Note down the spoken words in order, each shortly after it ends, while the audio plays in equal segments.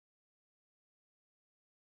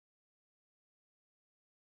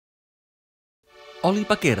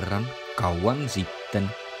Olipa kerran, kauan sitten,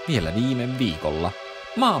 vielä viime viikolla,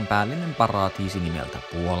 maanpäällinen paratiisi nimeltä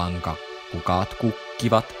Puolanka. Kukat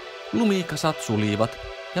kukkivat, lumikasat sulivat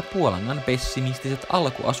ja Puolangan pessimistiset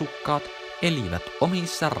alkuasukkaat elivät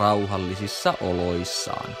omissa rauhallisissa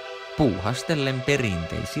oloissaan, puuhastellen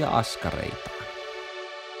perinteisiä askareitaan.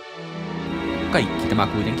 Kaikki tämä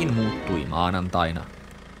kuitenkin muuttui maanantaina.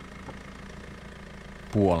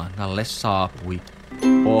 Puolangalle saapui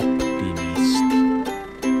optimisti.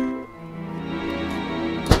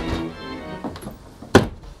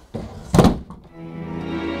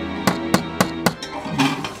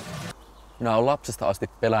 Minä olen lapsesta asti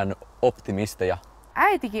pelännyt optimisteja.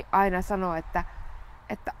 Äitikin aina sanoo,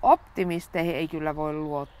 että optimisteihin ei kyllä voi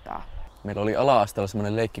luottaa. Meillä oli ala-asteella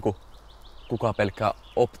semmoinen leikki kuin kuka pelkkää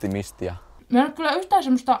optimistia. Mä en ole kyllä yhtään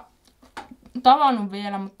semmoista tavannut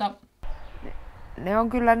vielä, mutta Ne on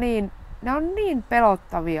kyllä niin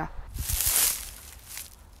pelottavia.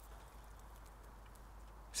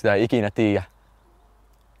 Sitä ei ikinä tiedä,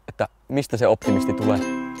 että mistä se optimisti tulee.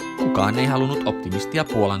 Kukaan ei halunnut optimistia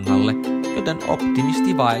Puolangalle, joten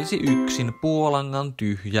optimisti vaelsi yksin Puolangan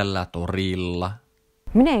tyhjällä torilla.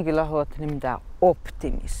 Minä en kyllä huottele mitään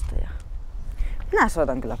optimisteja. Minä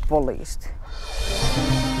soitan kyllä poliista.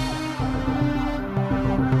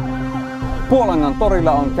 Puolangan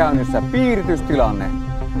torilla on käynnissä piiritystilanne.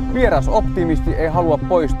 Vieras optimisti ei halua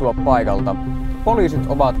poistua paikalta. Poliisit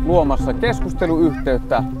ovat luomassa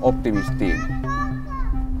keskusteluyhteyttä optimistiin.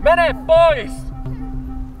 Mene pois!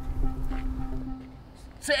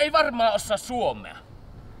 Se ei varmaan osaa suomea.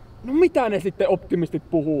 No mitä ne sitten optimistit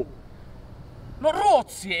puhuu? No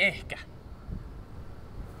ruotsi ehkä.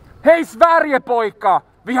 Hei Sverige-poika!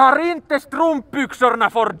 Vi har inte strumpbyxorna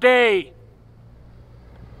for dig!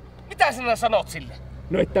 Mitä sinä sanot sille?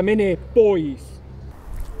 No että menee pois.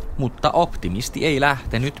 Mutta optimisti ei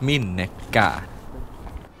lähtenyt minnekään.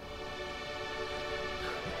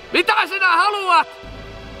 Mitä sinä haluat?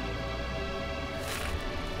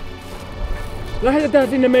 Lähetetään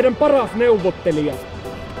sinne meidän paras neuvottelija.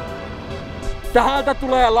 Täältä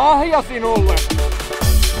tulee lahja sinulle!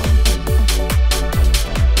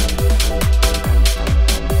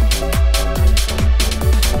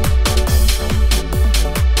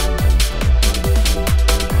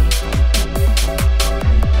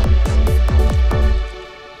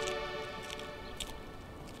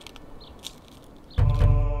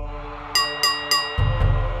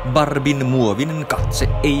 Barbin muovinen katse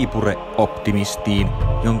ei pure optimistiin,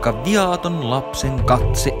 jonka viaton lapsen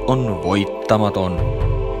katse on voittamaton.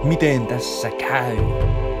 Miten tässä käy?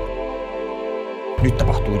 Nyt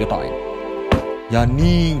tapahtuu jotain. Ja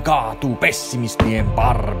niin kaatuu pessimistien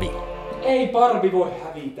Barbi. Ei Barbie voi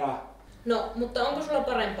hävitä. no, mutta onko sulla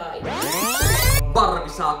parempaa ideaa? Barbi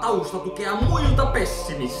saa taustatukea muilta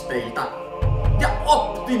pessimisteiltä. Ja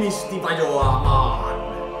optimisti vajoaa maahan.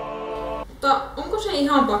 Mutta onko se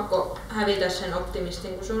ihan pakko hävitä sen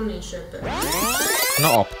optimistin, kun se on niin söpö?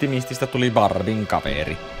 No optimistista tuli Barbin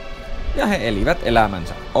kaveri. Ja he elivät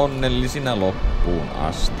elämänsä onnellisina loppuun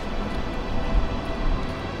asti.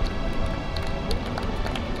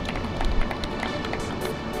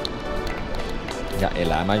 Ja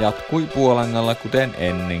elämä jatkui Puolangalla kuten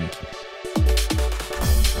ennenkin.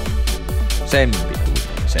 Sen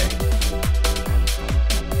pituinen se.